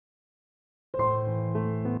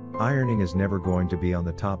Ironing is never going to be on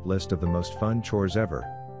the top list of the most fun chores ever,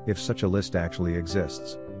 if such a list actually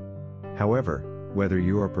exists. However, whether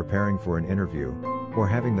you are preparing for an interview, or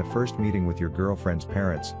having the first meeting with your girlfriend's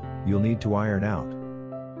parents, you'll need to iron out.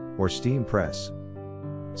 Or steam press.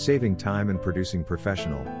 Saving time and producing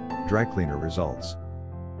professional, dry cleaner results.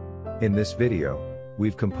 In this video,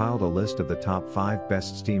 we've compiled a list of the top 5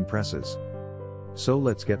 best steam presses. So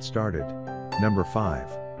let's get started. Number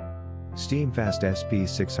 5. Steamfast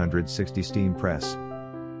SP660 Steam Press.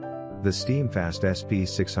 The Steamfast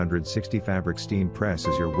SP660 Fabric Steam Press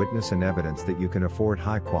is your witness and evidence that you can afford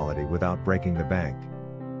high quality without breaking the bank.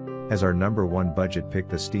 As our number 1 budget pick,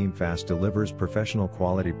 the Steamfast delivers professional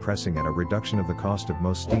quality pressing at a reduction of the cost of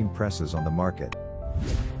most steam presses on the market.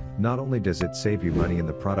 Not only does it save you money in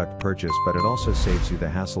the product purchase, but it also saves you the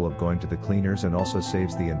hassle of going to the cleaners and also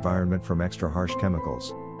saves the environment from extra harsh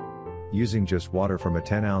chemicals. Using just water from a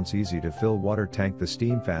 10-ounce easy-to-fill water tank, the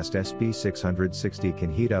Steamfast SP660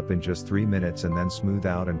 can heat up in just 3 minutes and then smooth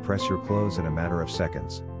out and press your clothes in a matter of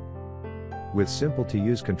seconds. With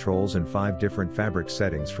simple-to-use controls and 5 different fabric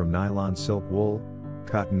settings from nylon, silk, wool,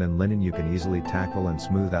 cotton and linen, you can easily tackle and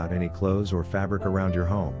smooth out any clothes or fabric around your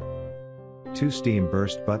home. 2 steam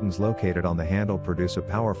burst buttons located on the handle produce a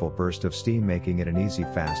powerful burst of steam, making it an easy,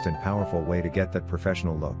 fast and powerful way to get that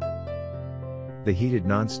professional look. The heated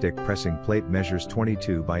non-stick pressing plate measures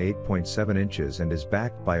 22 by 8.7 inches and is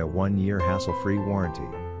backed by a 1-year hassle-free warranty.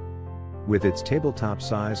 With its tabletop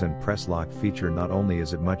size and press lock feature, not only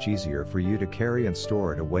is it much easier for you to carry and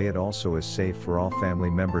store it away, it also is safe for all family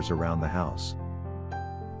members around the house.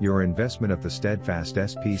 Your investment of the Steadfast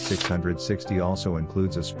SP660 also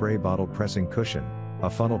includes a spray bottle pressing cushion, a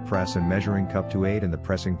funnel press and measuring cup to aid in the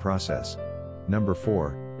pressing process. Number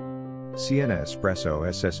 4. Sienna Expresso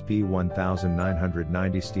SSP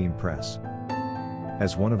 1990 Steam Press.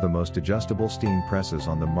 As one of the most adjustable steam presses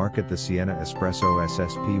on the market, the Sienna Expresso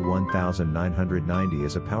SSP 1990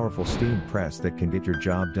 is a powerful steam press that can get your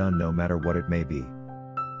job done no matter what it may be.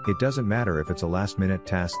 It doesn't matter if it's a last-minute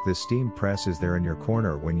task, this steam press is there in your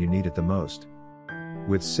corner when you need it the most.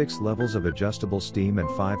 With 6 levels of adjustable steam and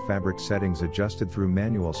 5 fabric settings adjusted through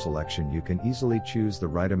manual selection, you can easily choose the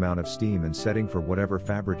right amount of steam and setting for whatever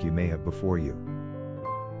fabric you may have before you.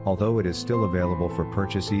 Although it is still available for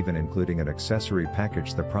purchase, even including an accessory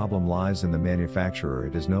package, the problem lies in the manufacturer.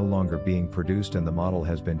 It is no longer being produced and the model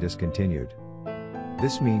has been discontinued.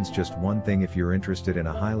 This means just one thing: if you're interested in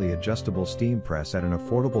a highly adjustable steam press at an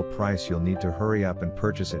affordable price, you'll need to hurry up and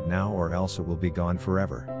purchase it now, or else it will be gone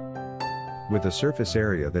forever. With a surface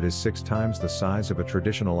area that is 6 times the size of a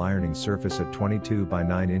traditional ironing surface at 22 by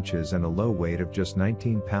 9 inches and a low weight of just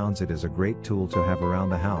 19 pounds, it is a great tool to have around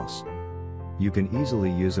the house. You can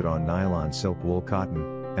easily use it on nylon, silk, wool, cotton,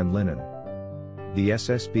 and linen. The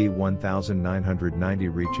SSP 1990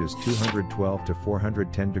 reaches 212 to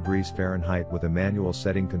 410 degrees Fahrenheit with a manual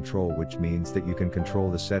setting control, which means that you can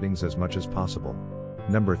control the settings as much as possible.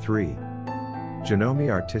 Number 3. Janome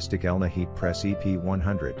Artistic Elna Heat Press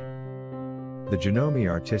EP100. The Janome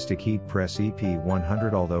Artistic Heat Press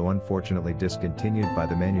EP100, although unfortunately discontinued by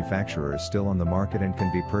the manufacturer, is still on the market and can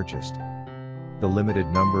be purchased. The limited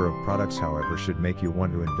number of products, however, should make you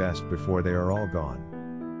want to invest before they are all gone.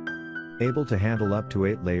 Able to handle up to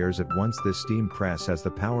 8 layers at once, this steam press has the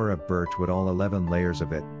power of birchwood, all 11 layers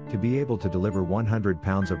of it, to be able to deliver 100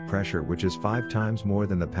 pounds of pressure, which is 5 times more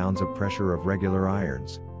than the pounds of pressure of regular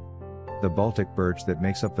irons. The Baltic birch that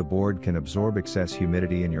makes up the board can absorb excess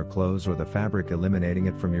humidity in your clothes or the fabric, eliminating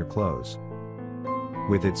it from your clothes.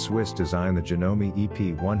 With its Swiss design, the Janome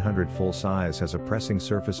EP100 full size has a pressing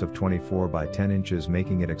surface of 24 by 10 inches,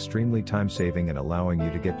 making it extremely time-saving and allowing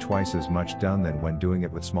you to get twice as much done than when doing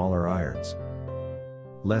it with smaller irons.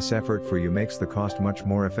 Less effort for you makes the cost much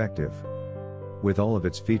more effective. With all of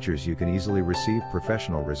its features, you can easily receive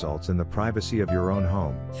professional results in the privacy of your own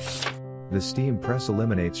home. The steam press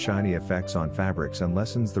eliminates shiny effects on fabrics and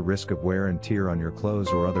lessens the risk of wear and tear on your clothes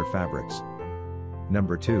or other fabrics.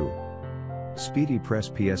 Number 2. Speedy Press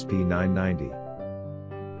PSP 990.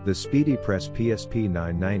 The Speedy Press PSP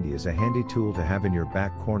 990 is a handy tool to have in your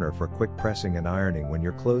back corner for quick pressing and ironing when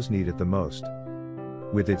your clothes need it the most.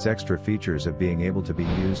 With its extra features of being able to be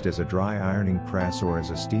used as a dry ironing press or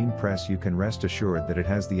as a steam press, you can rest assured that it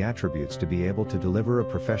has the attributes to be able to deliver a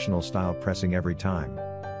professional style pressing every time.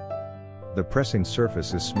 The pressing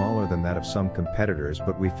surface is smaller than that of some competitors,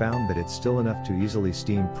 but we found that it's still enough to easily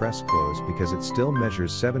steam press clothes because it still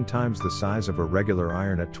measures 7 times the size of a regular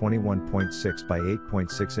iron at 21.6 by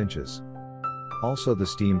 8.6 inches. Also, the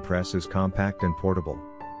steam press is compact and portable.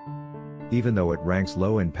 Even though it ranks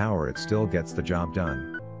low in power, it still gets the job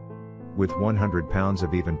done. With 100 pounds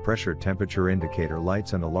of even pressure temperature indicator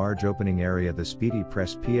lights and a large opening area, the Speedy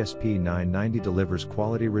Press PSP 990 delivers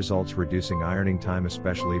quality results, reducing ironing time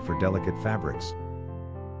especially for delicate fabrics.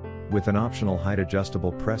 With an optional height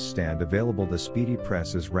adjustable press stand available, the Speedy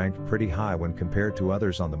Press is ranked pretty high when compared to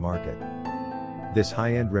others on the market. This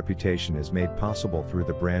high-end reputation is made possible through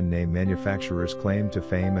the brand name manufacturer's claim to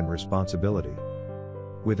fame and responsibility.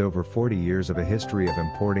 With over 40 years of a history of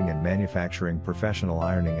importing and manufacturing professional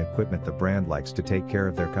ironing equipment, the brand likes to take care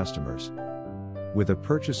of their customers. With a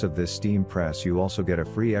purchase of this steam press, you also get a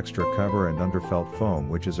free extra cover and underfelt foam,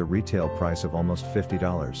 which is a retail price of almost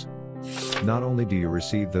 $50. Not only do you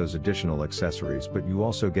receive those additional accessories, but you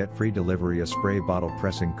also get free delivery, a spray bottle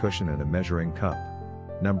pressing cushion and a measuring cup.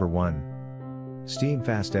 Number 1.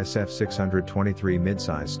 Steamfast SF623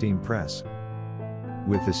 Midsize Steam Press.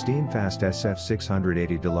 With the Steamfast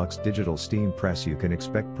SF680 Deluxe Digital Steam Press, you can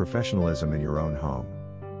expect professionalism in your own home.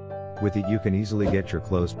 With it, you can easily get your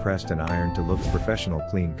clothes pressed and ironed to look professional,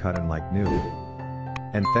 clean cut and like new.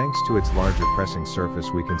 And thanks to its larger pressing surface,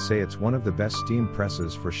 we can say it's one of the best steam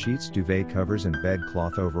presses for sheets, duvet covers and bed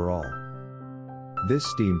cloth overall. This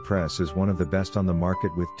steam press is one of the best on the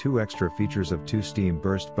market, with 2 extra features of 2 steam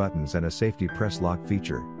burst buttons and a safety press lock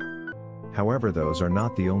feature. However, those are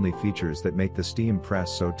not the only features that make the steam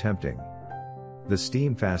press so tempting. The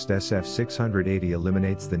Steamfast SF680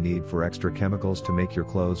 eliminates the need for extra chemicals to make your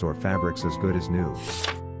clothes or fabrics as good as new.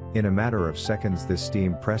 In a matter of seconds, this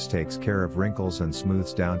steam press takes care of wrinkles and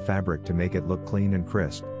smooths down fabric to make it look clean and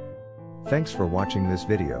crisp. Thanks for watching this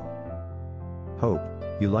video. Hope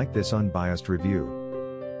you like this unbiased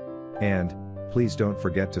review. And please don't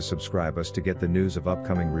forget to subscribe us to get the news of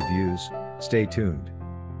upcoming reviews. Stay tuned.